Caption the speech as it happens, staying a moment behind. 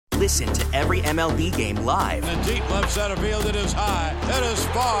Listen to every MLB game live. In the deep left center field, it is high, it is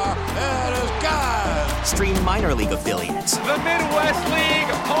far, it is gone. Stream minor league affiliates. The Midwest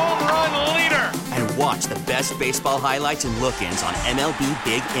League home run leader. And watch the best baseball highlights and look-ins on MLB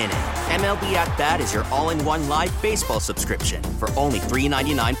Big Inning. MLB At Bat is your all-in-one live baseball subscription for only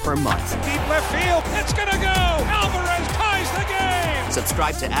 $3.99 per month. Deep left field, it's gonna go. Alvarez ties the game.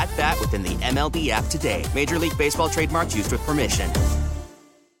 Subscribe to At Bat within the MLB app today. Major League Baseball trademarks used with permission.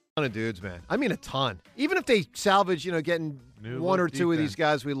 Ton of dudes, man. I mean, a ton. Even if they salvage, getting one or two of these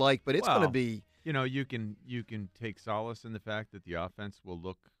guys we like, but it's going to be. You can take solace in the fact that the offense will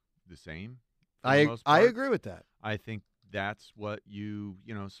look the same. I agree with that. I think that's what you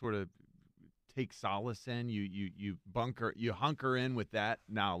sort of take solace in. You hunker in with that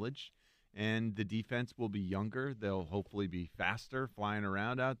knowledge, and the defense will be younger. They'll hopefully be faster flying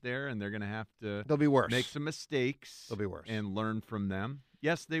around out there, and they're going to have to. They'll be worse. Make some mistakes. They'll be worse and learn from them.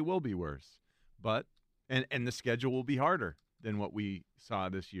 Yes, they will be worse, but and the schedule will be harder than what we saw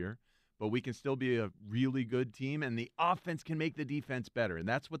this year. But we can still be a really good team, and the offense can make the defense better, and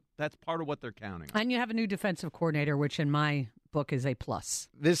that's part of what they're counting. And you have a new defensive coordinator, which in my book is a plus.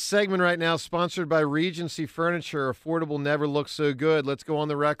 This segment right now sponsored by Regency Furniture. Affordable never looks so good. Let's go on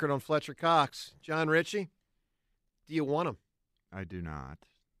the record on Fletcher Cox. John Ritchie, do you want him? I do not.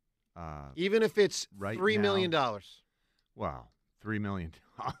 Even if it's right $3 million. Wow. $3 million.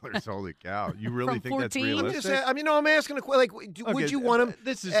 Holy cow. You really think 14? that's realistic? I'm asking a question. Would you want him?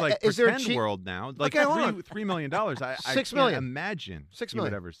 This is like is there a pretend world now. Like okay, hold on. $3 million. I $6 million. Can't imagine $6 he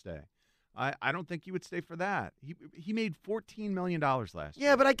million. would ever stay. I don't think he would stay for that. He made $14 million last year.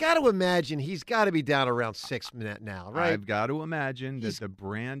 Yeah, but I got to imagine he's got to be down around $6 million now, right? I've got to imagine that the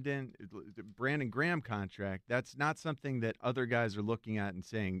Brandon Graham contract, that's not something that other guys are looking at and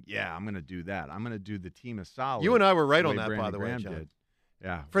saying, yeah, I'm going to do that. I'm going to do the team a solid. You and I were right on that, Brandon by the way, Graham John. did.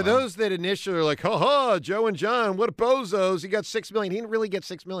 Yeah. For those that initially are like, ha, Joe and John, what bozos. He got $6 million. He didn't really get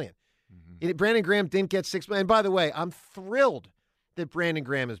 $6 million. Mm-hmm. Brandon Graham didn't get $6 million. And by the way, I'm thrilled that Brandon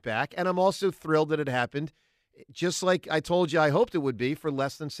Graham is back, and I'm also thrilled that it happened just like I told you I hoped it would be for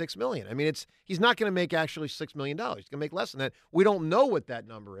less than $6 million. I mean, he's not going to make actually $6 million. He's going to make less than that. We don't know what that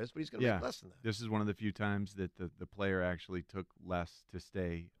number is, but he's going to make less than that. This is one of the few times that the player actually took less to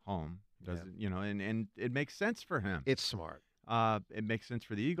stay home. And it makes sense for him. It's smart. It makes sense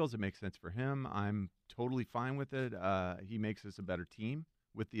for the Eagles. It makes sense for him. I'm totally fine with it. He makes us a better team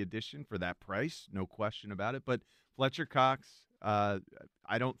with the addition for that price, no question about it. But Fletcher Cox, I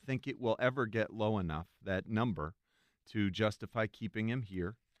don't think it will ever get low enough, that number, to justify keeping him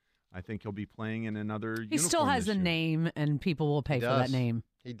here. I think he'll be playing in another uniform. He still has a year. name, and people will pay for that name.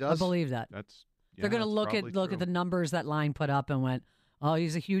 He does. I believe that. They're going to look at the numbers that Line put up and went, oh,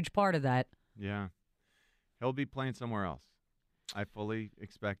 he's a huge part of that. Yeah. He'll be playing somewhere else. I fully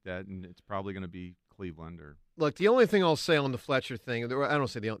expect that, and it's probably going to be Cleveland or. Look, the only thing I'll say on the Fletcher thing, I don't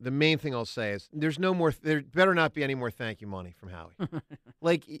say the main thing I'll say is there better not be any more thank you money from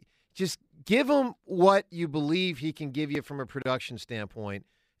Howie. Just give him what you believe he can give you from a production standpoint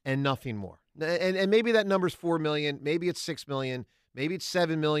and nothing more. And maybe that number's $4 million, maybe it's $6 million, maybe it's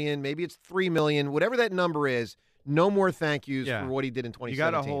 $7 million, maybe it's $3 million, whatever that number is. No more thank yous for what he did in 2017. You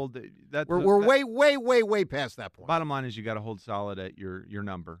got to hold that. We're way past that point. Bottom line is you got to hold solid at your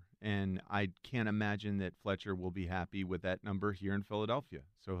number, and I can't imagine that Fletcher will be happy with that number here in Philadelphia.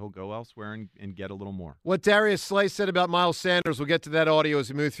 So he'll go elsewhere and get a little more. What Darius Slay said about Miles Sanders, we'll get to that audio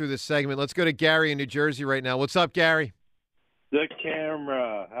as we move through this segment. Let's go to Gary in New Jersey right now. What's up, Gary? The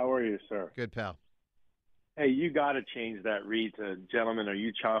camera. How are you, sir? Good, pal. Hey, you got to change that read to, gentlemen, are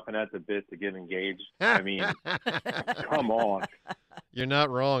you chomping at the bit to get engaged? I mean, come on. You're not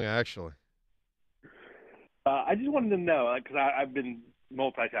wrong, actually. I just wanted to know, because I've been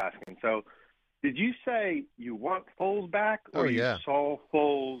multitasking. So did you say you want Foles back, or you saw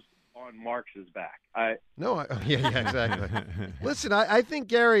Foles on Marx's back? Yeah, exactly. Listen, I think,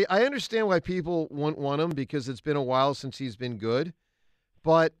 Gary, I understand why people want him because it's been a while since he's been good.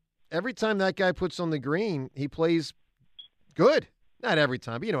 But every time that guy puts on the green, he plays good. Not every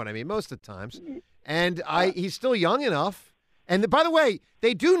time, but you know what I mean, most of the times. And he's still young enough. And by the way,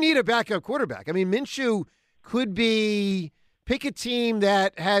 they do need a backup quarterback. I mean, Minshew could pick a team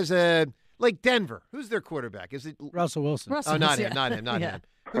that has like Denver. Who's their quarterback? Is it Russell Wilson? Not him. Not him. Not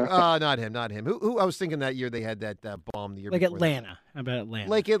him. Who I was thinking that year they had that bomb the year like before. Atlanta. How about Atlanta?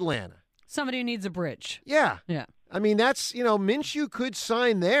 Like Atlanta. Somebody who needs a bridge. Yeah. Yeah. I mean, that's, Minshew could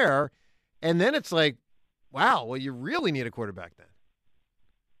sign there, and then it's like, wow, well, you really need a quarterback then.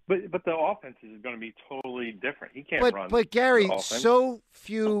 But the offense is going to be totally different. He can't run. But Gary, the offense. so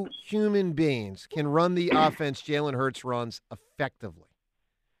few human beings can run the offense Jalen Hurts runs effectively.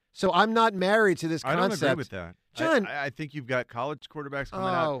 So I'm not married to this concept. I don't agree with that. John, I think you've got college quarterbacks coming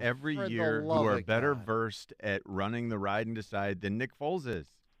out every year who are better versed at running the ride and decide than Nick Foles is.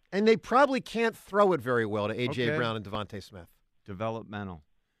 And they probably can't throw it very well to A.J. Brown and Devontae Smith. Developmental.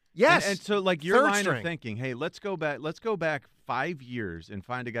 Yes. And so, like, your line string. of thinking, hey, let's go back 5 years and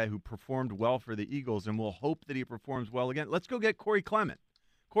find a guy who performed well for the Eagles, and we'll hope that he performs well again. Let's go get Corey Clement.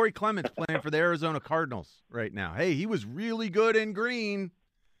 Corey Clement's playing for the Arizona Cardinals right now. Hey, he was really good in green.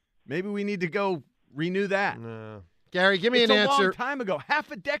 Maybe we need to go renew that. No. Gary, give me an answer. It's a long time ago, half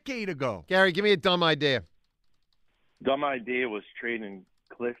a decade ago. Gary, give me a dumb idea. Dumb idea was trading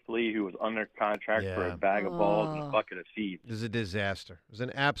Cliff Lee, who was under contract for a bag of balls and a bucket of seeds. It was a disaster. It was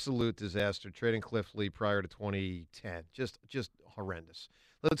an absolute disaster, trading Cliff Lee prior to 2010. Just horrendous.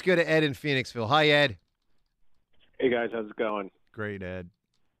 Let's go to Ed in Phoenixville. Hi, Ed. Hey, guys. How's it going? Great, Ed.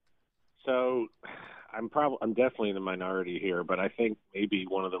 So I'm definitely in the minority here, but I think maybe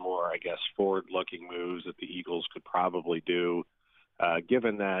one of the more, forward-looking moves that the Eagles could probably do,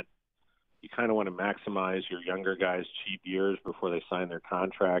 given that you kind of want to maximize your younger guys' cheap years before they sign their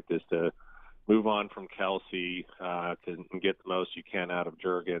contract, is to move on from Kelsey and get the most you can out of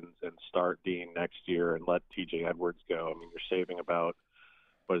Juergens and start Dean next year and let T.J. Edwards go. I mean, you're saving about,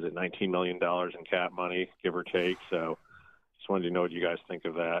 $19 million in cap money, give or take, so just wanted to know what you guys think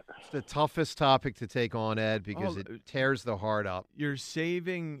of that. It's the toughest topic to take on, Ed, because it tears the heart up. You're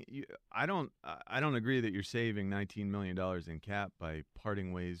saving. I don't agree that you're saving $19 million in cap by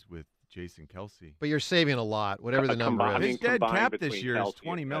parting ways with Jason Kelsey. But you're saving a lot, whatever the number is. His dead cap this year is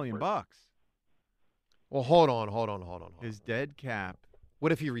 $20 million. Well, hold on. His dead cap.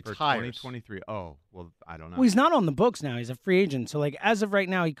 What if he retires? For 2023. Oh, well, I don't know. Well, he's not on the books now. He's a free agent. So, as of right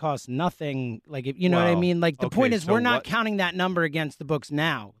now, he costs nothing. Know what I mean? The point is, we're not counting that number against the books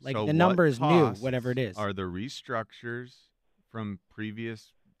now. So the number is new, whatever it is. Are the restructures from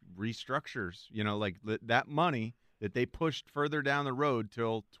previous restructures, that money that they pushed further down the road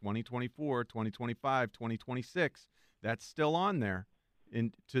till 2024, 2025, 2026, that's still on there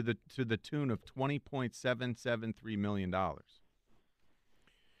to the tune of $20.773 million.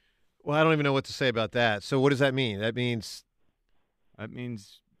 Well, I don't even know what to say about that. So what does that mean? That means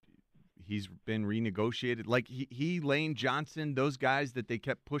he's been renegotiated. Like he Lane Johnson, those guys that they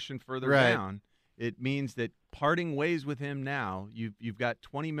kept pushing further down. It means that parting ways with him now, you've got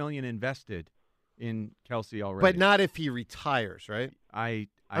 $20 million invested in Kelsey already. But not if he retires, right? I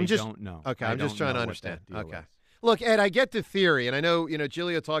don't know. Okay, I'm just trying to understand. Okay. Look, Ed, I get the theory, and I know,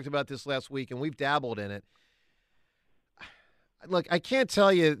 Giglio talked about this last week, and we've dabbled in it. Look, I can't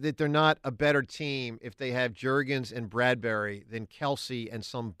tell you that they're not a better team if they have Juergens and Bradbury than Kelsey and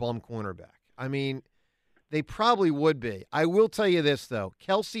some bum cornerback. I mean, they probably would be. I will tell you this, though.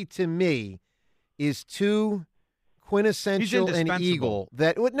 Kelsey, to me, is too quintessential and Eagle.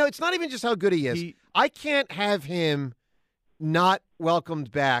 No, it's not even just how good he is. I can't have him not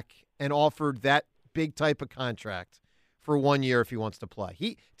welcomed back and offered that big type of contract for 1 year if he wants to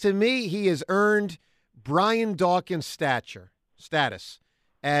play. To me, he has earned Brian Dawkins status,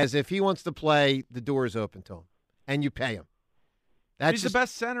 as if he wants to play, the door is open to him, and you pay him. He's the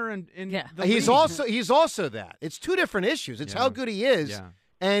best center in the he's league. He's also that. It's two different issues. It's how good he is,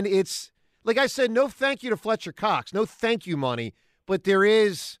 and it's like I said, no thank you to Fletcher Cox, no thank you money, but there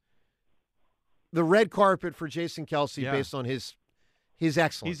is the red carpet for Jason Kelsey based on his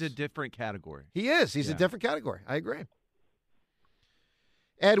excellence. He's a different category. He is. He's a different category. I agree.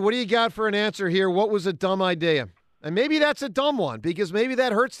 Ed, what do you got for an answer here? What was a dumb idea? And maybe that's a dumb one, because maybe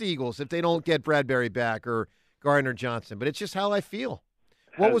that hurts the Eagles if they don't get Bradbury back or Gardner Johnson. But it's just how I feel.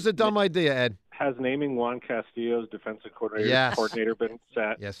 What was a dumb idea, Ed? Has naming Juan Castillo's defensive coordinator been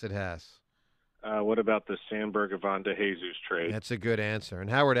set? Yes, it has. What about the Sandberg-Avon de Jesus trade? That's a good answer. And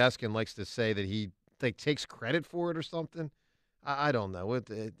Howard Eskin likes to say that he takes credit for it or something. I don't know.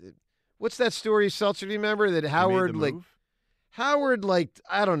 What's that story, Seltzer? Do you remember that Howard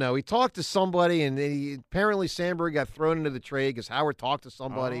I don't know. He talked to somebody, and apparently Sandberg got thrown into the trade because Howard talked to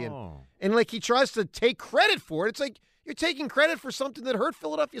somebody, and he tries to take credit for it. It's like you're taking credit for something that hurt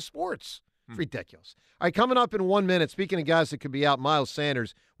Philadelphia sports. It's ridiculous. All right, coming up in 1 minute. Speaking of guys that could be out, Miles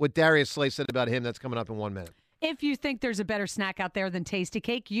Sanders. What Darius Slay said about him. That's coming up in 1 minute. If you think there's a better snack out there than Tasty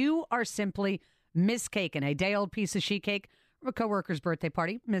Cake, you are simply miscaking a day-old piece of sheet cake from a coworker's birthday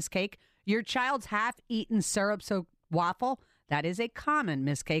party. Miscake your child's half-eaten syrup-soaked waffle. That is a common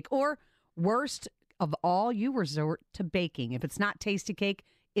miscake. Or worst of all, you resort to baking. If it's not Tasty Cake,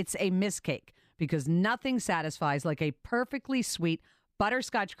 it's a miscake, because nothing satisfies like a perfectly sweet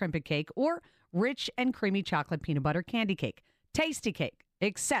butterscotch crimpet cake or rich and creamy chocolate peanut butter candy cake. Tasty Cake,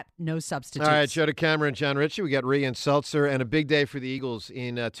 except no substitutes. All right, Joe DeCamara and John Ritchie. We got Rhea and Seltzer, and a big day for the Eagles.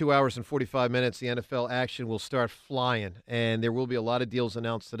 In 2 hours and 45 minutes, the NFL action will start flying, and there will be a lot of deals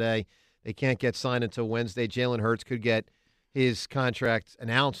announced today. They can't get signed until Wednesday. Jalen Hurts could get his contract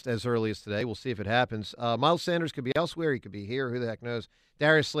announced as early as today. We'll see if it happens. Miles Sanders could be elsewhere. He could be here. Who the heck knows?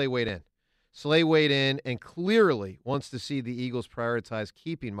 Darius Slay weighed in. Slay weighed in and clearly wants to see the Eagles prioritize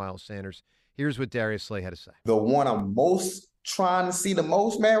keeping Miles Sanders. Here's what Darius Slay had to say. The one I'm most trying to see the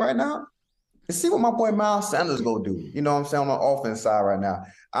most, man, right now, is see what my boy Miles Sanders go do. You know what I'm saying, on the offense side right now.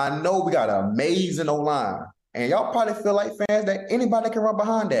 I know we got an amazing O-line, and y'all probably feel like fans that anybody can run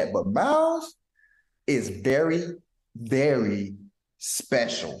behind that, but Miles is very, very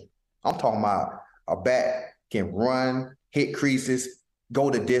special. I'm talking about a back can run, hit creases, go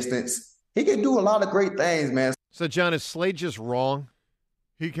the distance. He can do a lot of great things, man. So, John, is Slade just wrong?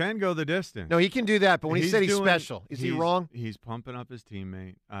 He can go the distance. No, he can do that, but when he said he's special, is he wrong? He's pumping up his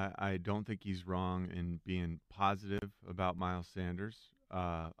teammate. I don't think he's wrong in being positive about Miles Sanders.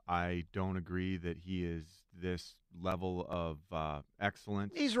 I don't agree that he is this level of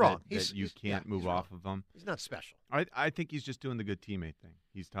excellence. He's wrong. That you can't move off of him. He's not special. I think he's just doing the good teammate thing.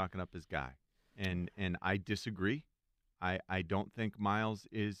 He's talking up his guy. And I disagree. I don't think Miles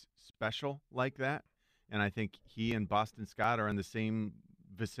is special like that. And I think he and Boston Scott are in the same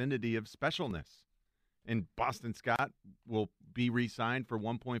vicinity of specialness. And Boston Scott will be re-signed for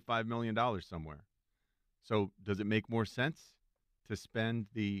 $1.5 million somewhere. So does it make more sense to spend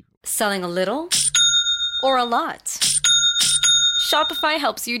the... Selling a little or a lot? Shopify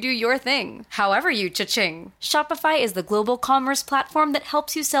helps you do your thing, however you cha-ching. Shopify is the global commerce platform that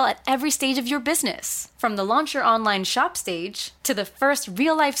helps you sell at every stage of your business. From the launch your online shop stage, to the first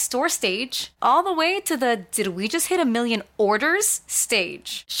real-life store stage, all the way to the did we just hit 1 million orders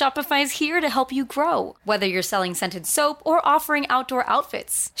stage. Shopify's here to help you grow. Whether you're selling scented soap or offering outdoor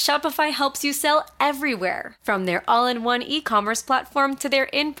outfits, Shopify helps you sell everywhere. From their all-in-one e-commerce platform to their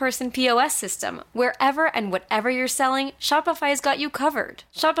in-person POS system, wherever and whatever you're selling, Shopify's got you covered.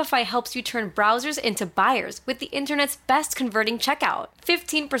 Shopify helps you turn browsers into buyers with the internet's best converting checkout.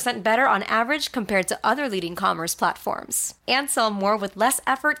 15% better on average compared to other leading commerce platforms. And sell more with less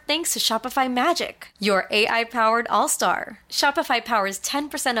effort thanks to Shopify Magic, your AI-powered all-star. Shopify powers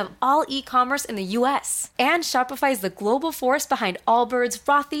 10% of all e-commerce in the U.S. And Shopify is the global force behind Allbirds,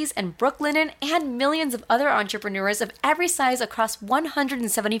 Rothy's, and Brooklinen, and millions of other entrepreneurs of every size across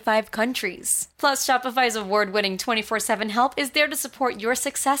 175 countries. Plus, Shopify's award-winning 24/7 help is there to support your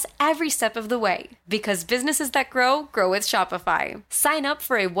success every step of the way. Because businesses that grow, grow with Shopify. Sign up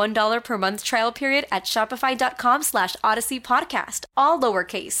for a $1 per month trial period at shopify.com/Odyssey Podcast, all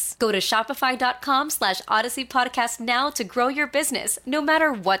lowercase. Go to shopify.com/Odyssey Podcast now to grow your business, no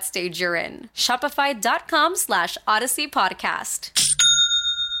matter what stage you're in. Shopify.com/Odyssey Podcast.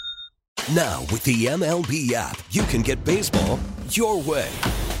 Now, with the MLB app, you can get baseball your way.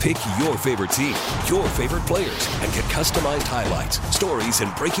 Pick your favorite team, your favorite players, and get customized highlights, stories,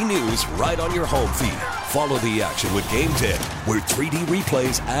 and breaking news right on your home feed. Follow the action with Game Day, where 3D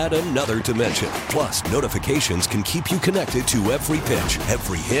replays add another dimension. Plus, notifications can keep you connected to every pitch,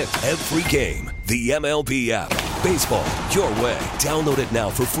 every hit, every game. The MLB app. Baseball your way. Download it now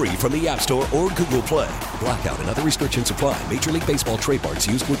for free from the App Store or Google Play. Blackout and other restrictions apply. Major League Baseball trademarks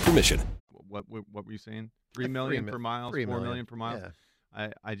used with permission. What were you saying? $3 million per Miles, $4 million per mile? Yeah.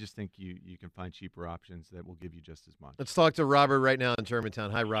 I just think you can find cheaper options that will give you just as much. Let's talk to Robert right now in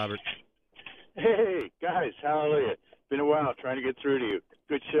Germantown. Hi, Robert. Hey, guys. How are you? Been a while trying to get through to you.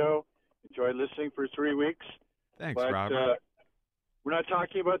 Good show. Enjoyed listening for 3 weeks. Thanks, Robert. We're not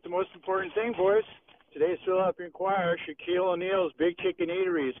talking about the most important thing, boys. Today's Philadelphia Inquirer, Shaquille O'Neal's Big Chicken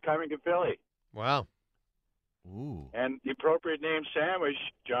Eatery is coming to Philly. Wow. Ooh. And the appropriate name sandwich,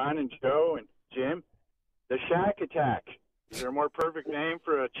 John and Joe and Jim, the Shack Attack. Is there a more perfect name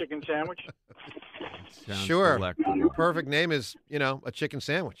for a chicken sandwich? Sure. Perfect name is, a chicken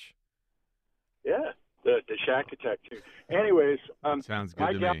sandwich. Yeah, the Shack Attack, too. Anyways. Sounds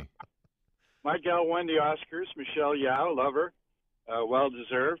good to me. My gal won the Oscars, Michelle Yeoh, love her.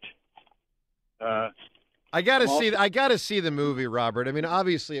 Well-deserved. I got to see the movie, Robert. I mean,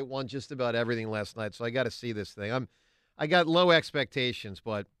 obviously it won just about everything last night, so I got to see this thing. I got low expectations,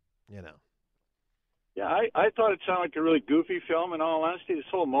 but, Yeah, I thought it sounded like a really goofy film, in all honesty. This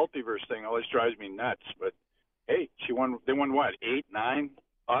whole multiverse thing always drives me nuts. But, hey, they won what, 8, 9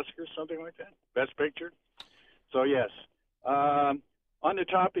 Oscars, something like that? Best Picture? So, yes. On the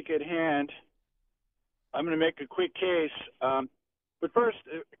topic at hand, I'm going to make a quick case. But first,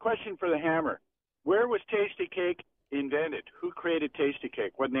 a question for the Hammer. Where was Tasty Cake invented? Who created Tasty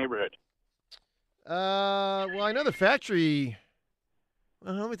Cake? What neighborhood? Well, I know the factory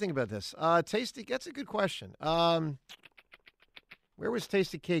Let me think about this. Tasty, that's a good question. Where was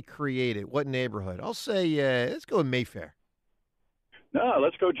Tasty Cake created? What neighborhood? I'll say, let's go with Mayfair. No,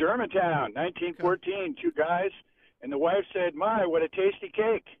 let's go Germantown, 1914. Two guys, and the wife said, "My, what a tasty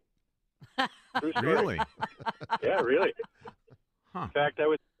cake." Really? Yeah, really. Huh. In fact, I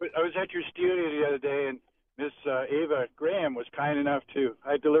was at your studio the other day, and Miss Ava Graham was kind enough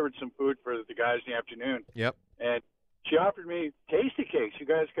I delivered some food for the guys in the afternoon. Yep. And she offered me tasty cakes. You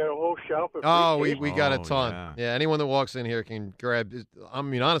guys got a whole shelf of we got a ton. Yeah, anyone that walks in here can grab. I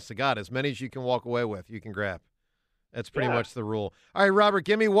mean, honest to God, as many as you can walk away with, you can grab. That's pretty much the rule. All right, Robert,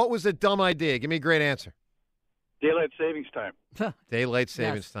 give me what was a dumb idea? Give me a great answer. Daylight savings time. Daylight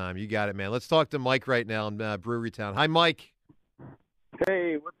savings time. You got it, man. Let's talk to Mike right now in Brewery Town. Hi, Mike.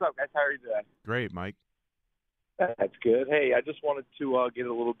 Hey, what's up, guys? How are you doing? Great, Mike. That's good. Hey, I just wanted to get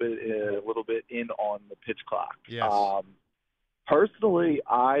a little bit in on the pitch clock. Yes. Personally,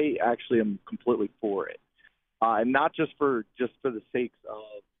 I actually am completely for it, and not just for the sakes of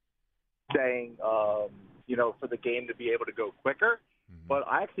saying, for the game to be able to go quicker. Mm-hmm. But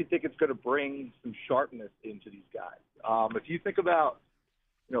I actually think it's going to bring some sharpness into these guys. If you think about,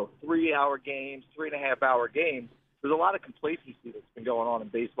 3-hour games, 3.5-hour games, there's a lot of complacency that's been going on in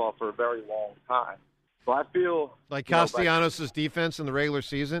baseball for a very long time. So I feel like Castellanos' defense in the regular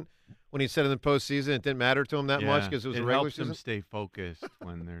season, when he said in the postseason it didn't matter to him that much because it was a regular season. It helps him stay focused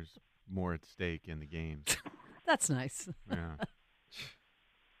when there's more at stake in the games. That's nice. Yeah.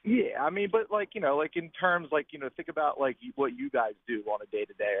 Yeah, I mean, but in terms, think about what you guys do on a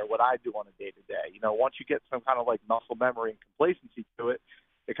day-to-day or what I do on a day-to-day. Once you get some kind of muscle memory and complacency to it,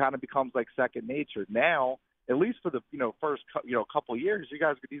 it kind of becomes like second nature. Now, at least for the first couple of years, these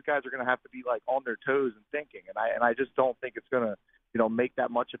guys are going to have to be on their toes and thinking, and I just don't think it's going to make that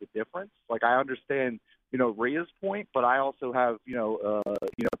much of a difference. I understand Rhea's point, but I also have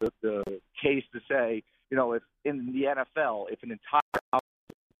the case to say if in the NFL, if an entire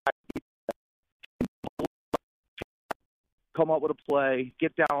come up with a play,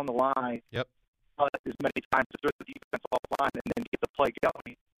 get down on the line, as many times to throw the defense offline, and then get the play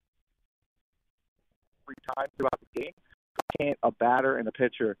going 3 times throughout the game. Can't a batter and a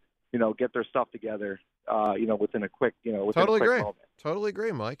pitcher, get their stuff together, within a quick, Totally agree. Moment. Totally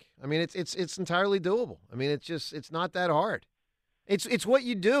agree, Mike. I mean, it's entirely doable. I mean, it's not that hard. It's what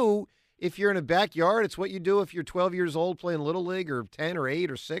you do if you're in a backyard. It's what you do if you're 12 years old playing Little League or 10 or 8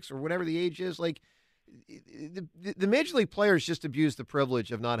 or 6 or whatever the age is. The Major League players just abuse the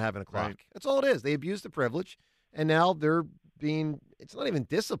privilege of not having a clock. Right. That's all it is. They abuse the privilege, and now they're being – it's not even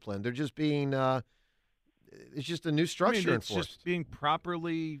disciplined. They're just being it's just a new structure enforced. It's just being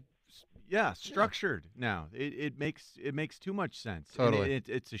properly structured now. It makes too much sense. Totally. And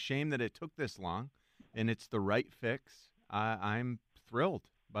it's a shame that it took this long, and it's the right fix. I'm thrilled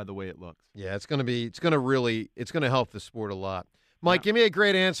by the way it looks. Yeah, it's going to help the sport a lot. Mike, give me a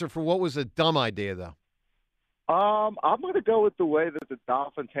great answer for what was a dumb idea, though. I'm going to go with the way that the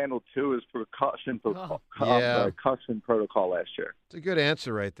Dolphins handled his concussion protocol last year. It's a good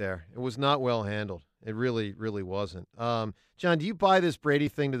answer right there. It was not well handled. It really, really wasn't. John, do you buy this Brady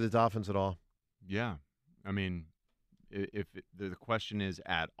thing to the Dolphins at all? Yeah. I mean, if the question is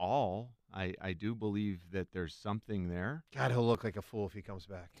at all, I do believe that there's something there. God, he'll look like a fool if he comes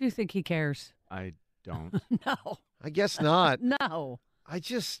back. Do you think he cares? I don't. No. I guess not. No. I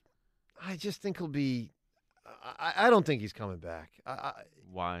just think he'll be I don't think he's coming back.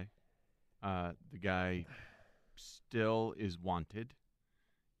 Why? The guy still is wanted.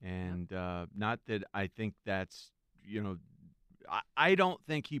 And not that I think that's, I don't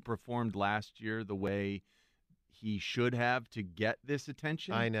think he performed last year the way he should have to get this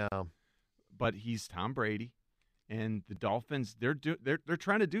attention. I know. But he's Tom Brady, and the Dolphins, they're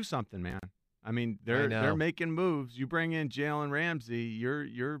trying to do something, man. I mean, they're making moves. You bring in Jalen Ramsey,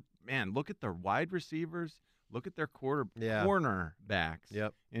 you're man, look at their wide receivers, look at their cornerbacks.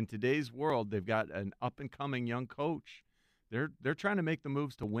 Yep. In today's world, they've got an up-and-coming young coach. They're trying to make the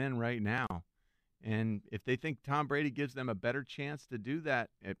moves to win right now. And if they think Tom Brady gives them a better chance to do that,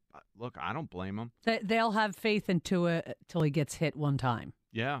 look, I don't blame them. They'll have faith into it till he gets hit one time.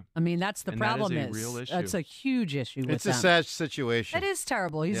 Yeah. I mean, that's the problem. That is a real issue. That's a huge issue with them. It's a sad situation. It is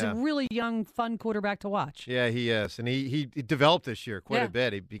terrible. He's a really young, fun quarterback to watch. Yeah, he is. And he developed this year quite a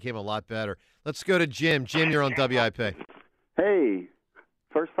bit. He became a lot better. Let's go to Jim. Jim, you're on WIP. Hey,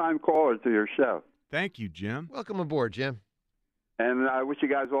 first-time caller to your show. Thank you, Jim. Welcome aboard, Jim. And I wish you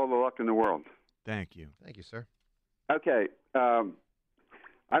guys all the luck in the world. Thank you. Thank you, sir. Okay.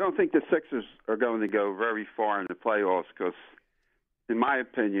 I don't think the Sixers are going to go very far in the playoffs because, in my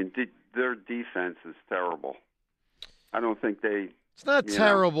opinion, their defense is terrible. I don't think they It's not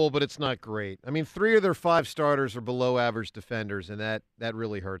terrible, but it's not great. I mean, 3 of their 5 starters are below average defenders, and that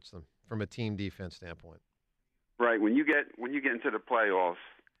really hurts them from a team defense standpoint. Right. When you get into the playoffs,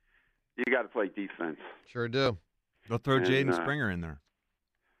 you got to play defense. Sure do. They'll throw Jaden Springer in there.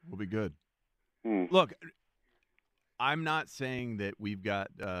 We'll be good. Look, I'm not saying that we've got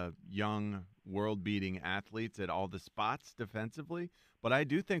young, world-beating athletes at all the spots defensively, but I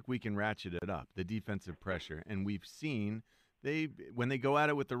do think we can ratchet it up, the defensive pressure. And we've seen when they go at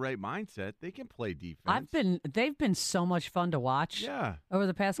it with the right mindset, they can play defense. They've been so much fun to watch. Yeah. Over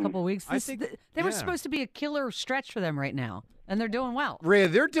the past couple of weeks. They were supposed to be a killer stretch for them right now, and they're doing well. Rhea,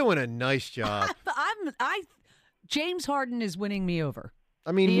 they're doing a nice job. James Harden is winning me over.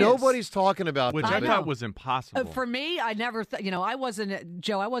 I mean, nobody's talking about which that. I thought was impossible. For me, I never I wasn't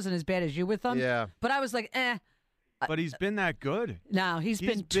as bad as you with them. Yeah. But I was like, eh. But he's been that good. No, he's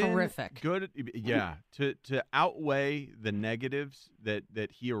been terrific. Good, yeah. To outweigh the negatives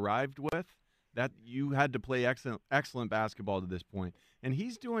that he arrived with, that you had to play excellent basketball to this point, and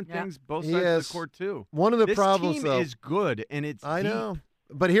he's doing things both sides of the court too. One of the problems, team though, is good, and it's I deep. know.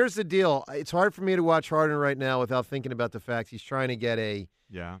 But here's the deal: it's hard for me to watch Harden right now without thinking about the fact he's trying to get a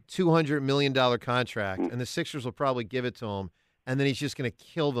 $200 million contract, and the Sixers will probably give it to him, and then he's just going to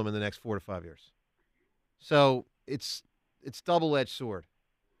kill them in the next 4 to 5 years. So it's double-edged sword.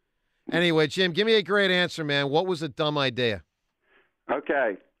 Anyway, Jim, give me a great answer, man. What was a dumb idea?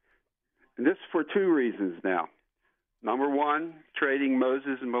 Okay. And this is for 2 reasons now. Number 1, trading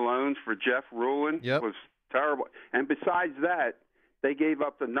Moses and Malone for Jeff Ruland was terrible. And besides that, they gave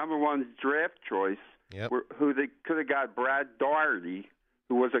up the number 1 draft choice, who they could have got Brad Daugherty,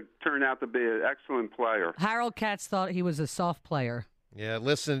 who turned out to be an excellent player. Harold Katz thought he was a soft player. Yeah,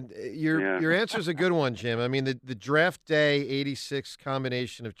 listen, your answer's a good one, Jim. I mean, the draft day 86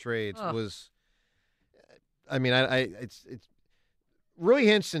 combination of trades was, I mean, it's Roy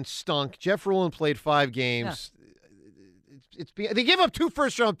Hinson stunk. Jeff Ruland played 5 games. Yeah. They gave up 2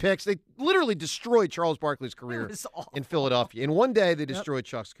 first-round picks. They literally destroyed Charles Barkley's career in Philadelphia. In one day, they destroyed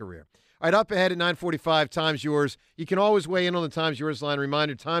Chuck's career. All right, up ahead at 9:45, Time's Yours. You can always weigh in on the Time's Yours line.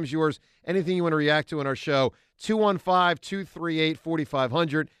 Reminder, Time's Yours. Anything you want to react to in our show,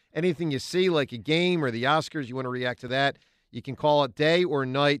 215-238-4500. Anything you see, like a game or the Oscars, you want to react to that, you can call it day or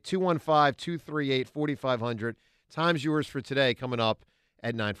night, 215-238-4500. Time's Yours for today coming up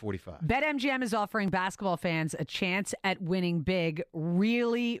at 9:45. BetMGM is offering basketball fans a chance at winning big,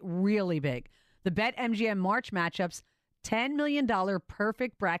 really, really big. The BetMGM March Matchups $10 million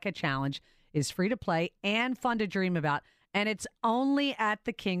Perfect Bracket Challenge is free to play and fun to dream about, and it's only at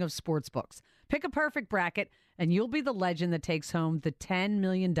the King of Sportsbooks. Pick a perfect bracket, and you'll be the legend that takes home the $10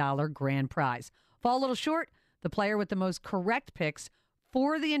 million grand prize. Fall a little short? The player with the most correct picks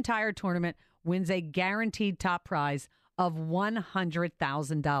for the entire tournament wins a guaranteed top prize of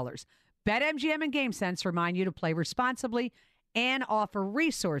 $100,000. BetMGM and GameSense remind you to play responsibly and offer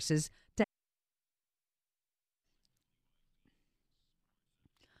resources to.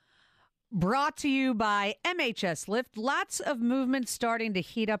 Brought to you by MHS Lift. Lots of movement starting to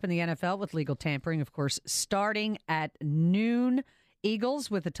heat up in the NFL with legal tampering, of course, starting at noon.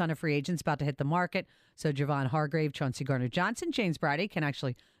 Eagles with a ton of free agents about to hit the market. So Javon Hargrave, Chauncey Gardner-Johnson, James Brady can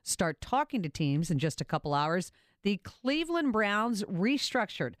actually start talking to teams in just a couple hours. The Cleveland Browns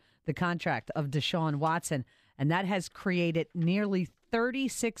restructured the contract of Deshaun Watson, and that has created nearly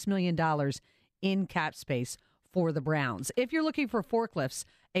 $36 million in cap space for the Browns. If you're looking for forklifts,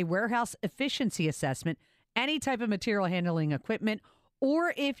 a warehouse efficiency assessment, any type of material handling equipment,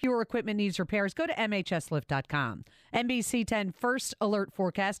 or if your equipment needs repairs, go to MHSLift.com. NBC 10 First Alert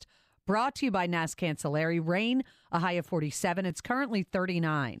Forecast brought to you by Nass Cancelleri. Rain, a high of 47. It's currently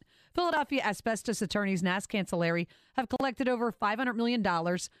 39. Philadelphia asbestos attorneys Nass Cancelleri have collected over $500 million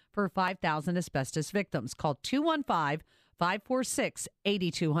for 5,000 asbestos victims. Call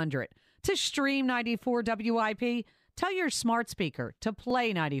 215-546-8200. To stream 94 WIP, tell your smart speaker to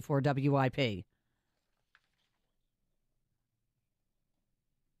play 94 WIP.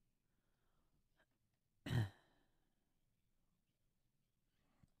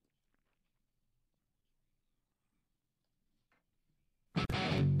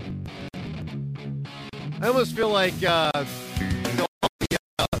 I almost feel like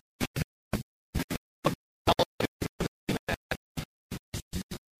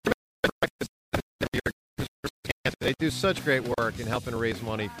they do such great work in helping raise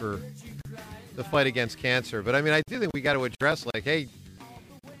money for the fight against cancer. But, I mean, I do think we got to address, like, hey,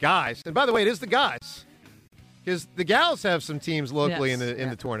 guys. And, by the way, it is the guys. Because the gals have some teams locally in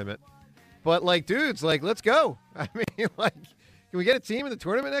the tournament. But, like, dudes, like, let's go. I mean, like, can we get a team in the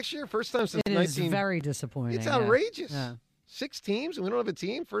tournament next year? First time since 19... It is very disappointing. It's outrageous. Yeah. 6 teams, and we don't have a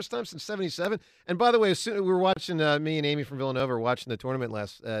team. First time since '77. And by the way, as soon as we were watching, me and Amy from Villanova were watching the tournament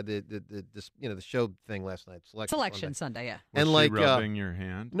last, the show thing last night. Selection Sunday, yeah. Was and she like rubbing your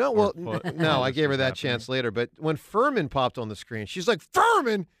hand? No, well, no, I gave her that chance later. But when Furman popped on the screen, she's like,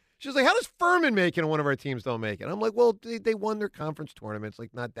 Furman. She's like, how does Furman make it and one of our teams don't make it? I'm like, well, they won their conference tournaments.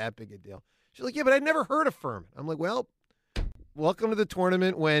 Like, not that big a deal. She's like, yeah, but I'd never heard of Furman. I'm like, well, welcome to the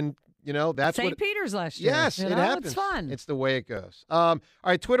tournament when, that's St. Peter's last year. Yes, it happens. It's fun. It's the way it goes. All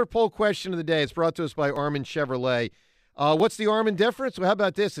right, Twitter poll question of the day. It's brought to us by Armin Chevrolet. What's the Armin difference? Well, how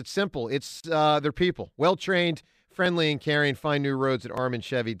about this? It's simple. It's their people. Well-trained, friendly, and caring. Find new roads at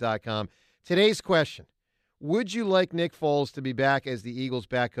arminchevy.com. Today's question. Would you like Nick Foles to be back as the Eagles'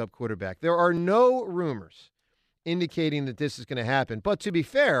 backup quarterback? There are no rumors indicating that this is going to happen. But to be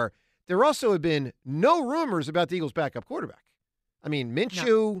fair, there also have been no rumors about the Eagles' backup quarterback. I mean,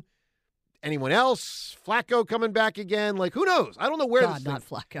 Minshew, anyone else, Flacco coming back again. Like, who knows? I don't know where this not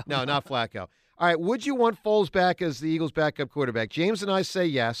Flacco. No, not Flacco. All right, would you want Foles back as the Eagles' backup quarterback? James and I say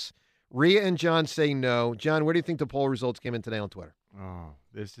yes. Rhea and John say no. John, where do you think the poll results came in today on Twitter? Oh,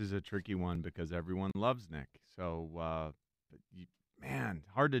 this is a tricky one because everyone loves Nick. So,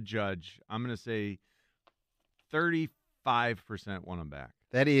 hard to judge. I'm going to say 35% want him back.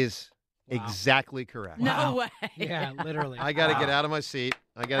 That is exactly correct. No way. Yeah, literally. I got to get out of my seat.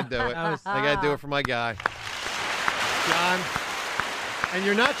 I got to do it. I got to do it for my guy. John, and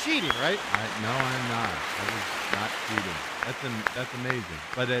you're not cheating, right? No, I'm not. I was not cheating. That's amazing.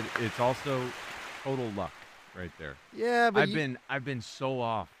 But it's also total luck. Right there. Yeah, but I've been so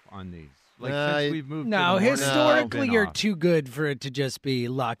off on these. Like since we've moved. No, to historically you're too good for it to just be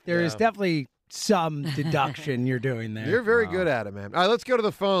luck. There is definitely some deduction you're doing there. You're very good at it, man. All right, let's go to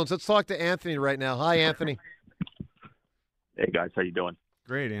the phones. Let's talk to Anthony right now. Hi, Anthony. Hey guys, how you doing?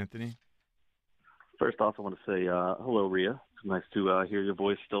 Great, Anthony. First off, I want to say hello, Rhea. It's nice to hear your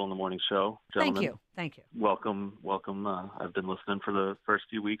voice still in the morning show, gentlemen. Thank you. Welcome. I've been listening for the first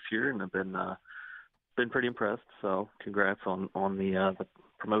few weeks here, and I've been pretty impressed. So congrats on the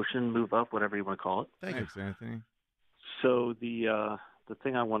promotion, move up, whatever you want to call it. Thanks, Anthony. So the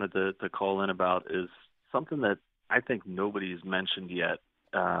thing I wanted to call in about is something that I think nobody's mentioned yet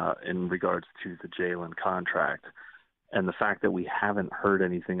in regards to the Jalen contract and the fact that we haven't heard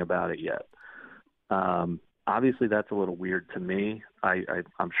anything about it yet. Obviously, that's a little weird to me.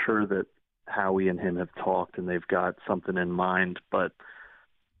 I'm sure that Howie and him have talked and they've got something in mind, but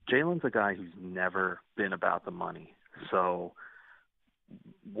Jalen's a guy who's never been about the money. So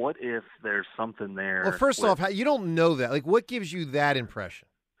what if there's something there? Well, first off, you don't know that. Like, what gives you that impression?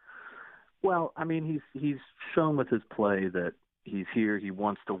 Well, I mean, he's shown with his play that he's here. He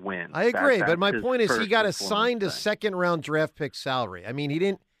wants to win. I agree, but my point is he got assigned a second-round draft pick salary. I mean, he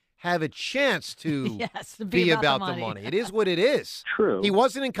didn't have a chance to be about the money. It is what it is. True. He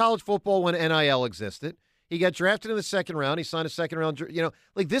wasn't in college football when NIL existed. He got drafted in the second round. He signed a second-round.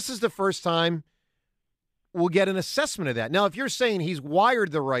 Like, this is the first time we'll get an assessment of that. Now, if you're saying he's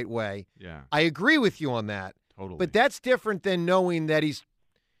wired the right way, I agree with you on that. Totally. But that's different than knowing that he's,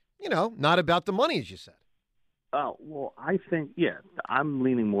 not about the money, as you said. Oh, well, I think, I'm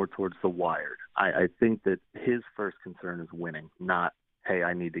leaning more towards the wired. I think that his first concern is winning, not, hey,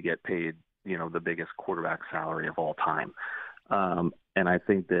 I need to get paid, the biggest quarterback salary of all time. And I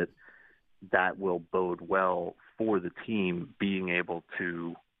think that will bode well for the team being able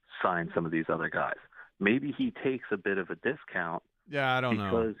to sign some of these other guys. Maybe he takes a bit of a discount. Yeah, I don't know.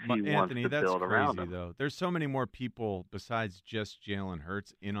 Because he wants Anthony, to that's build around crazy, him. though. There's so many more people besides just Jalen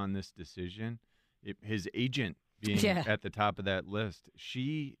Hurts in on this decision. His agent being at the top of that list.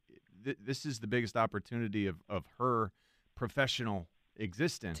 This is the biggest opportunity of her professional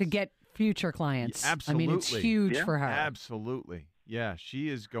existence. To get future clients. Absolutely. I mean, it's huge for her. Absolutely. Yeah, she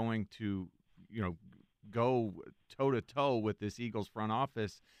is going to, go toe-to-toe with this Eagles front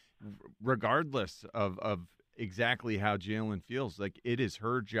office regardless of exactly how Jalen feels. Like, it is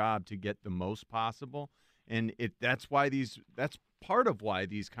her job to get the most possible, and that's part of why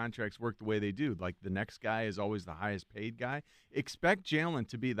these contracts work the way they do. Like, the next guy is always the highest paid guy. Expect Jalen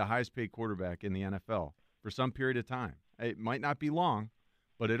to be the highest paid quarterback in the NFL for some period of time. It might not be long,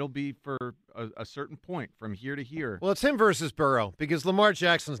 but it'll be for a certain point from here to here. Well, it's him versus Burrow because Lamar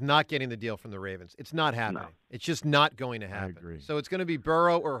Jackson's not getting the deal from the Ravens. It's not happening. No. It's just not going to happen. I agree. So it's going to be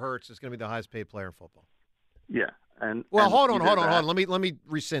Burrow or Hurts. It's going to be the highest paid player in football. Yeah. And hold on. Let me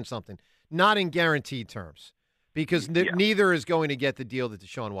rescind something. Not in guaranteed terms. because neither is going to get the deal that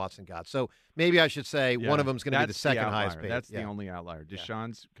Deshaun Watson got. So maybe I should say one of them is going to be the second highest paid. That's the only outlier.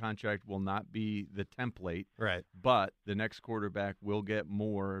 Deshaun's contract will not be the template, right? But the next quarterback will get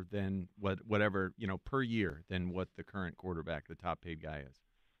more than whatever per year than what the current quarterback, the top paid guy, is.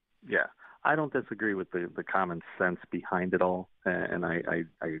 Yeah, I don't disagree with the common sense behind it all, and I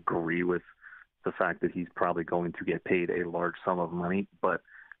agree with the fact that he's probably going to get paid a large sum of money, but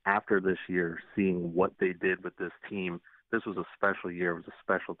after this year, seeing what they did with this team, this was a special year. It was a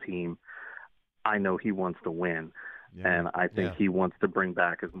special team. I know he wants to win, and I think he wants to bring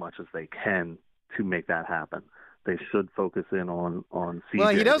back as much as they can to make that happen. They should focus in on CJ.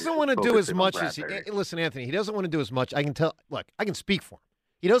 Well, he doesn't want to do as much as listen, Anthony. He doesn't want to do as much. I can tell. Look, I can speak for him.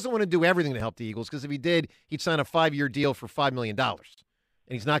 He doesn't want to do everything to help the Eagles because if he did, he'd sign a 5-year deal for $5 million. And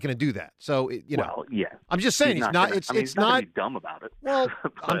he's not going to do that. So, Well, yeah. I'm just saying he's not. He's not gonna be dumb about it. Well,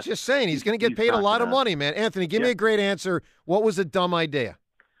 I'm just saying he's going to get paid a lot of money, man. Anthony, give me a great answer. What was a dumb idea?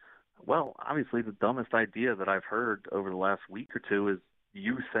 Well, obviously the dumbest idea that I've heard over the last week or two is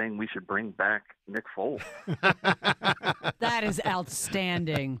you saying we should bring back Nick Foles. That is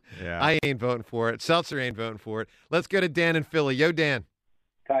outstanding. Yeah. I ain't voting for it. Seltzer ain't voting for it. Let's go to Dan in Philly. Yo, Dan.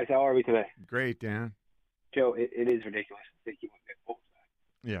 Guys, how are we today? Great, Dan. Joe, it is ridiculous to think he won't get Foles.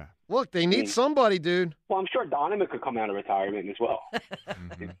 Yeah. Look, they need somebody, dude. Well, I'm sure Donovan could come out of retirement as well.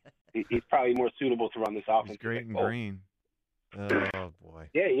 He's probably more suitable to run this offense. He's great in green. Oh boy.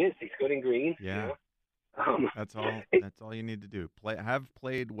 Yeah, he is. He's good in green. Yeah. That's all. That's all you need to do. Have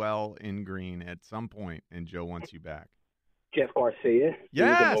played well in green at some point, and Joe wants you back. Jeff Garcia.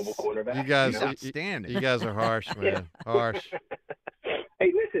 Yes. He's a mobile quarterback. You guys, outstanding. You guys are harsh, man. Harsh.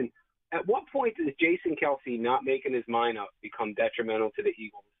 Hey, listen. At what point does Jason Kelce not making his mind up become detrimental to the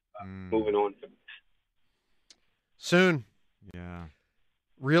Eagles moving on from this? Soon. Yeah.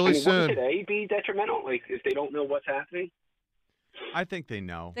 Really soon. Would today be detrimental? Like if they don't know what's happening? I think they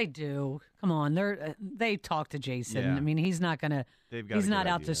know. They do. Come on, they talk to Jason. Yeah. I mean, he's not gonna. He's not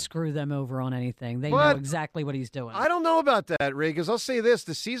out to screw them over on anything. They know exactly what he's doing. I don't know about that, Ray. Because I'll say this: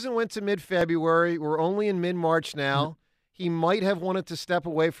 the season went to mid-February. We're only in mid-March now. He might have wanted to step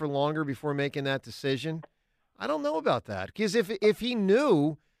away for longer before making that decision. I don't know about that. Because if he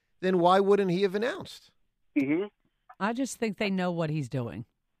knew, then why wouldn't he have announced? Mm-hmm. I just think they know what he's doing.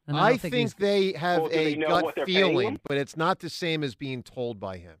 And I think they have a gut feeling, him? but it's not the same as being told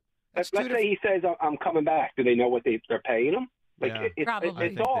by him. Let's say he says, "I'm coming back." Do they know what they're paying him? Like probably.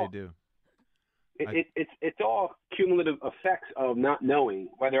 It's all, they do. It's all cumulative effects of not knowing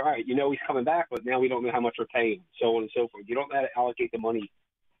whether, all right, he's coming back, but now we don't know how much we're paying, so on and so forth. You don't know how to allocate the money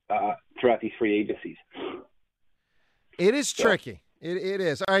throughout these free agencies. It is tricky. It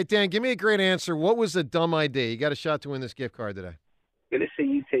is. All right, Dan, give me a great answer. What was a dumb idea? You got a shot to win this gift card today. I'm going to see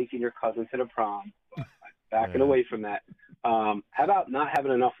you taking your cousin to the prom. Backing away from that. How about not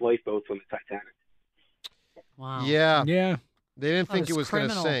having enough lifeboats on the Titanic? Wow. Yeah. Yeah. They didn't think it was going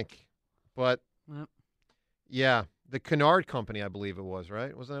to sink, but yeah, the Cunard Company, I believe it was,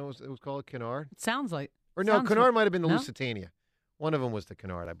 right? Wasn't that it was called Cunard? It sounds like. Or no, Cunard might have been the Lusitania. One of them was the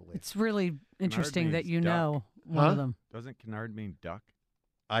Cunard, I believe. It's really interesting that you duck. know one of them. Doesn't Cunard mean duck?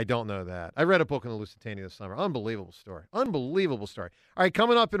 I don't know that. I read a book on the Lusitania this summer. Unbelievable story. Unbelievable story. All right,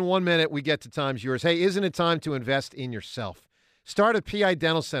 coming up in 1 minute, we get to Time's Yours. Hey, isn't it time to invest in yourself? Start at PI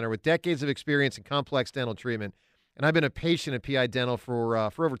Dental Center with decades of experience in complex dental treatment. And I've been a patient at PI Dental for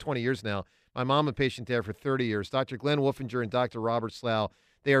over 20 years now. My mom a patient there for 30 years. Dr. Glenn Wolfinger and Dr. Robert Slough,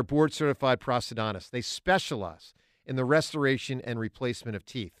 they are board-certified prosthodontists. They specialize in the restoration and replacement of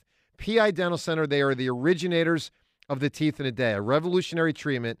teeth. PI Dental Center, they are the originators of the Teeth in a Day, a revolutionary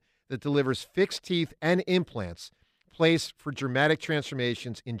treatment that delivers fixed teeth and implants placed for dramatic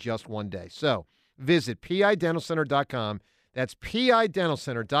transformations in just 1 day. So visit PIDentalCenter.com. That's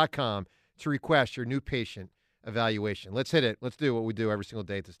PIDentalCenter.com to request your new patient evaluation. Let's hit it. Let's do what we do every single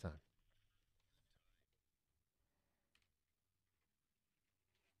day at this time.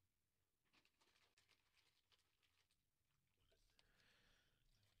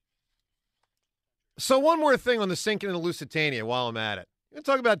 So one more thing on the sinking in the Lusitania while I'm at it. I'm going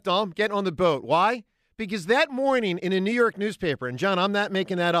to talk about dumb, getting on the boat. Why? Because that morning in a New York newspaper, and John, I'm not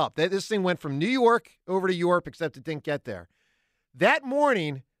making that up. This thing went from New York over to Europe, except it didn't get there. That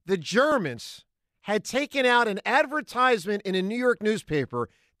morning, the Germans had taken out an advertisement in a New York newspaper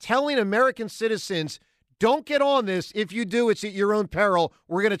telling American citizens, don't get on this. If you do, it's at your own peril.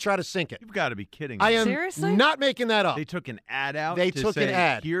 We're going to try to sink it. You've got to be kidding me. I am Seriously? not making that up. They took an ad out. They to took say, an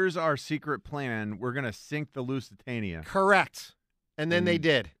ad. Here's our secret plan. We're going to sink the Lusitania. Correct. And then they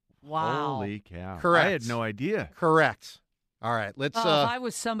did. Wow. Holy cow. Correct. I had no idea. Correct. All right, let's. If I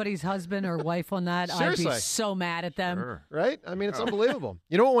was somebody's husband or wife on that, Seriously. I'd be so mad at them. Sure. Right? I mean, it's unbelievable.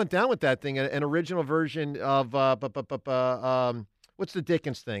 You know what went down with that thing? An original version of what's the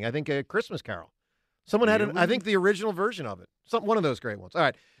Dickens thing? I think A Christmas Carol. Someone had, I think, the original version of it. One of those great ones. All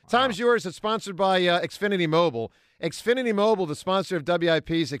right, time's yours. It's sponsored by Xfinity Mobile. Xfinity Mobile, the sponsor of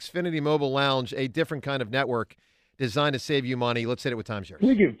WIP's Xfinity Mobile Lounge, a different kind of network designed to save you money. Let's hit it with time's yours. Can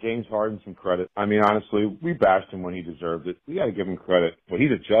we give James Harden some credit? I mean, honestly, we bashed him when he deserved it. We got to give him credit. But he's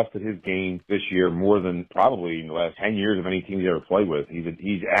adjusted his game this year more than probably in the last 10 years of any team he's ever played with.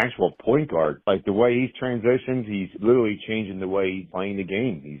 He's actual point guard. Like the way he's transitioned, he's literally changing the way he's playing the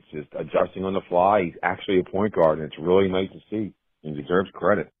game. He's just adjusting on the fly. He's actually a point guard, and it's really nice to see. He deserves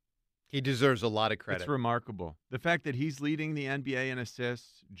credit. He deserves a lot of credit. It's remarkable. The fact that he's leading the NBA in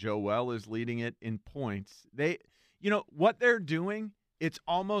assists, Joel is leading it in points. You know, what they're doing, it's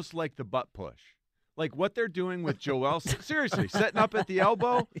almost like the butt push. Like what they're doing with Joel, seriously, setting up at the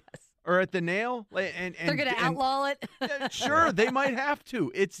elbow or at the nail. And they're going to outlaw it? Sure, they might have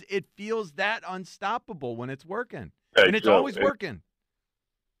to. It feels that unstoppable when it's working. Hey, and it's Joe, always working.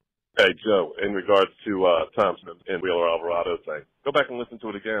 Hey, Joe, in regards to Thompson and Wheeler Alvarado thing, go back and listen to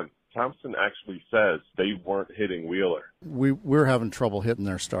it again. Thompson actually says they weren't hitting Wheeler. We're having trouble hitting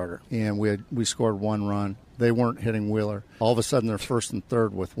their starter, and we scored one run. They weren't hitting Wheeler. All of a sudden, they're first and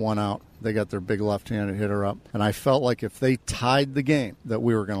third with one out. They got their big left-handed hitter up, and I felt like if they tied the game, that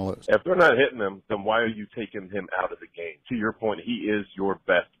we were going to lose. If they're not hitting him, then why are you taking him out of the game? To your point, he is your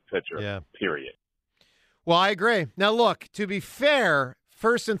best pitcher, period. Well, I agree. Now, look, to be fair,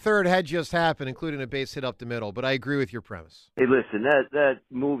 first and third had just happened, including a base hit up the middle, but I agree with your premise. Hey, listen, that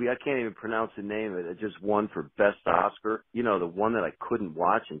movie, I can't even pronounce the name of it. It just won for Best Oscar. You know, the one that I couldn't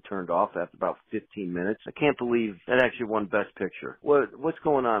watch and turned off after about 15 minutes. I can't believe that actually won Best Picture. What's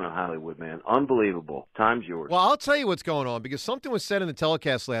going on in Hollywood, man? Unbelievable. Time's yours. Well, I'll tell you what's going on, because something was said in the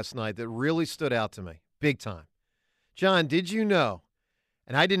telecast last night that really stood out to me, big time. John, did you know,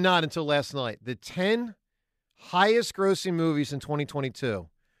 and I did not until last night, the 10 highest grossing movies in 2022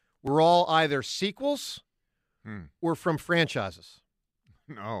 were all either sequels or from franchises.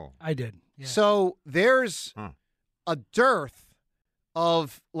 No. I did. Yeah. So there's a dearth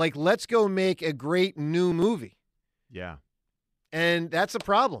of, like, let's go make a great new movie. Yeah. And that's a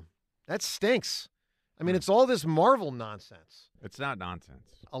problem. That stinks. I mean, it's all this Marvel nonsense. It's not nonsense.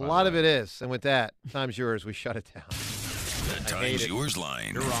 A lot of it is. And with that, time's yours. We shut it down. The Time's Yours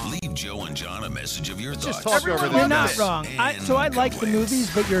line. Leave Joe and John a message of your thoughts. Just talk over this. You're not wrong. I like the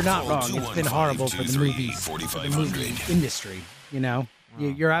movies, but you're not wrong. It's been horrible for the movie industry. You know,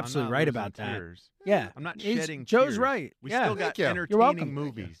 you're absolutely right about that. Yeah, I'm not shedding Joe's tears. right. We yeah. still got You're entertaining welcong.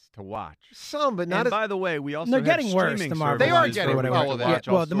 movies to watch. Some, but not and as. by the way, we also they're have getting worse. streaming The Marvel They are ones getting or whatever. well,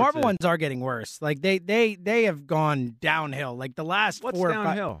 Well, the Marvel ones are getting worse. Like they have gone downhill. Like the last What's 4 or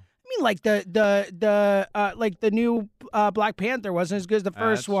downhill? 5. I mean, like the new Black Panther wasn't as good as the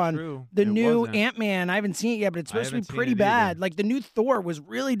first one. True. The It new wasn't. Ant-Man, I haven't seen it yet, but it's supposed to be haven't seen pretty it bad. either. Like the new Thor was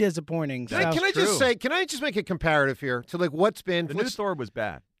really disappointing. Can I just say? Can I just make a comparative here to like what's been? The new Thor was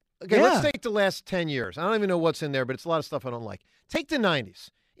bad. Okay, Yeah. let's take the last 10 years. I don't even know what's in there, but it's a lot of stuff I don't like. Take the 90s.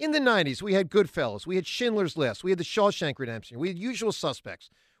 In the 90s, we had Goodfellas. We had Schindler's List. We had The Shawshank Redemption. We had Usual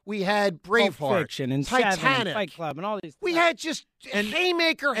Suspects. We had Pulp Braveheart, Fiction and Seven Titanic, and Fight Club and all these. We had just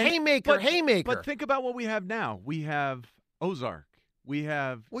haymaker. But think about what we have now. We have Ozark. We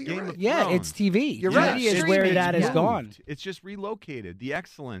have Game of Yeah, Thrones. it's TV. You're TV right. is where that has moved. gone. It's just relocated. The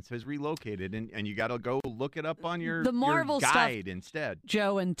excellence has relocated, and you got to go look it up on your, The Marvel your stuff, guide instead.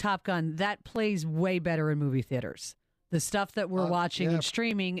 Joe, and Top Gun, that plays way better in movie theaters. The stuff that we're watching and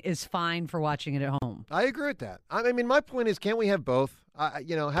streaming is fine for watching it at home. I agree with that. I mean, my point is, can't we have both? I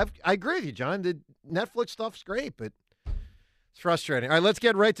agree with you, John. The Netflix stuff's great, but it's frustrating. All right, let's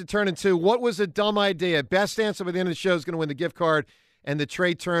get right to turn into what was a dumb idea. Best answer by the end of the show is going to win the gift card and the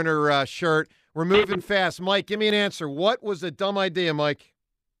Trey Turner shirt. We're moving fast. Mike, give me an answer. What was a dumb idea, Mike?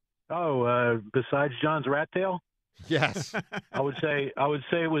 Besides John's rat tail? Yes. I would say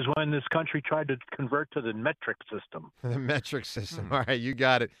it was when this country tried to convert to the metric system. The metric system. All right, you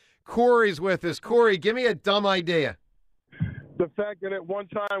got it. Corey's with us. Corey, give me a dumb idea. The fact that at one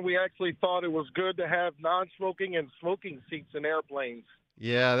time we actually thought it was good to have non-smoking and smoking seats in airplanes.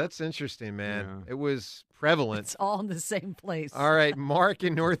 Yeah, that's interesting, man. Yeah. It was prevalent. It's all in the same place. All right, Mark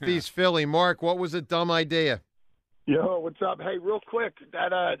in Northeast Philly. Mark, what was a dumb idea? Yo, what's up? Hey, real quick,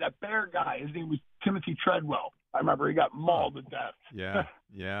 that bear guy, his name was Timothy Treadwell. I remember he got mauled to death. Yeah,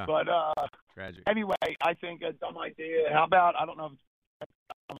 yeah. But tragic. Anyway, I think a dumb idea. How about, I don't know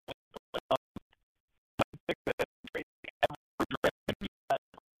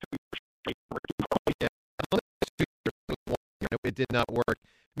It did not work.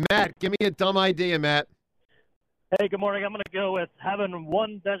 Matt, give me a dumb idea, Matt. Hey, good morning. I'm going to go with having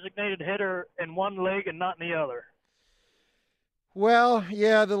one designated hitter in one league and not in the other. Well,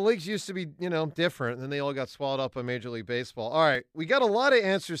 yeah, the leagues used to be, different, and then they all got swallowed up by Major League Baseball. All right, we got a lot of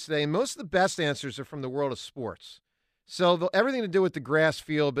answers today, and most of the best answers are from the world of sports. So everything to do with the grass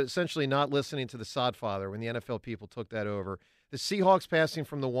field, but essentially not listening to the Sodfather when the NFL people took that over. The Seahawks passing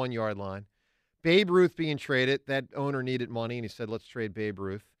from the 1-yard line. Babe Ruth being traded. That owner needed money, and he said, let's trade Babe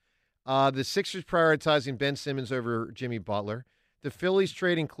Ruth. The Sixers prioritizing Ben Simmons over Jimmy Butler. The Phillies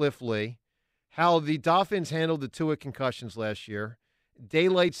trading Cliff Lee. How the Dolphins handled the Tua concussions last year.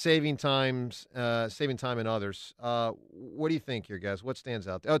 Daylight saving time and others. What do you think here, guys? What stands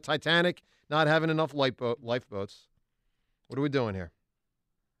out? Oh, Titanic not having enough lifeboats. What are we doing here?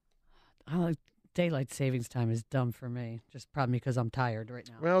 Daylight savings time is dumb for me. Just probably because I'm tired right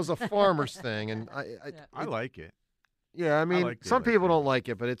now. Well, it's a farmer's thing, and I like it. Yeah, I mean, some people don't like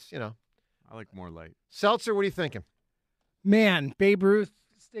it, but it's, I like more light. Seltzer, what are you thinking? Man, Babe Ruth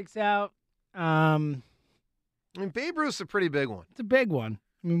sticks out. I mean, Babe Ruth's a pretty big one. It's a big one.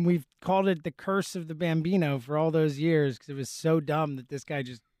 I mean, we've called it the curse of the Bambino for all those years because it was so dumb that this guy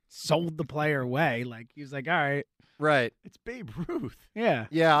just sold the player away. Like, he was like, all right. Right. It's Babe Ruth. Yeah.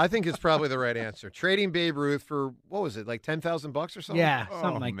 Yeah, I think it's probably the right answer. Trading Babe Ruth for, what was it, like $10,000 or something? Yeah,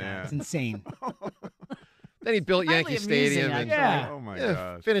 something like that. It's insane. Then he built Yankee Stadium. Amusing, And, Oh, my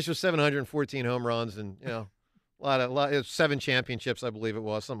gosh. finished with 714 home runs and, a lot 7 championships, I believe it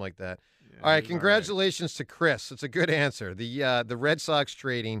was, something like that. All right, congratulations to Chris. It's a good answer. The Red Sox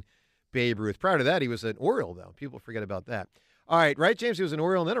trading Babe Ruth. Prior to that, he was an Oriole, though. People forget about that. All right, right, James? He was an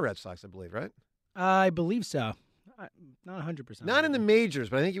Oriole and then a Red Sox, I believe, right? I believe so. Not 100%. Not in the majors,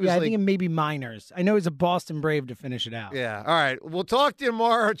 but I think he was I think in maybe minors. I know he's a Boston Brave to finish it out. Yeah, all right. We'll talk to you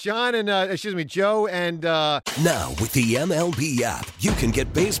tomorrow, Joe and Now, with the MLB app, you can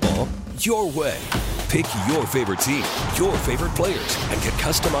get baseball your way. Pick your favorite team, your favorite players, and get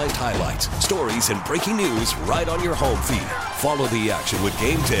customized highlights, stories, and breaking news right on your home feed. Follow the action with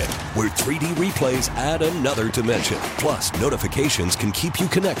Game 10, where 3D replays add another dimension. Plus, notifications can keep you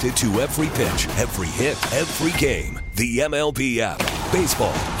connected to every pitch, every hit, every game. The MLB app.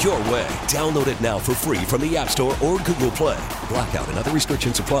 Baseball your way. Download it now for free from the App Store or Google Play. Blackout and other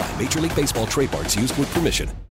restrictions apply. Major League Baseball trademarks used with permission.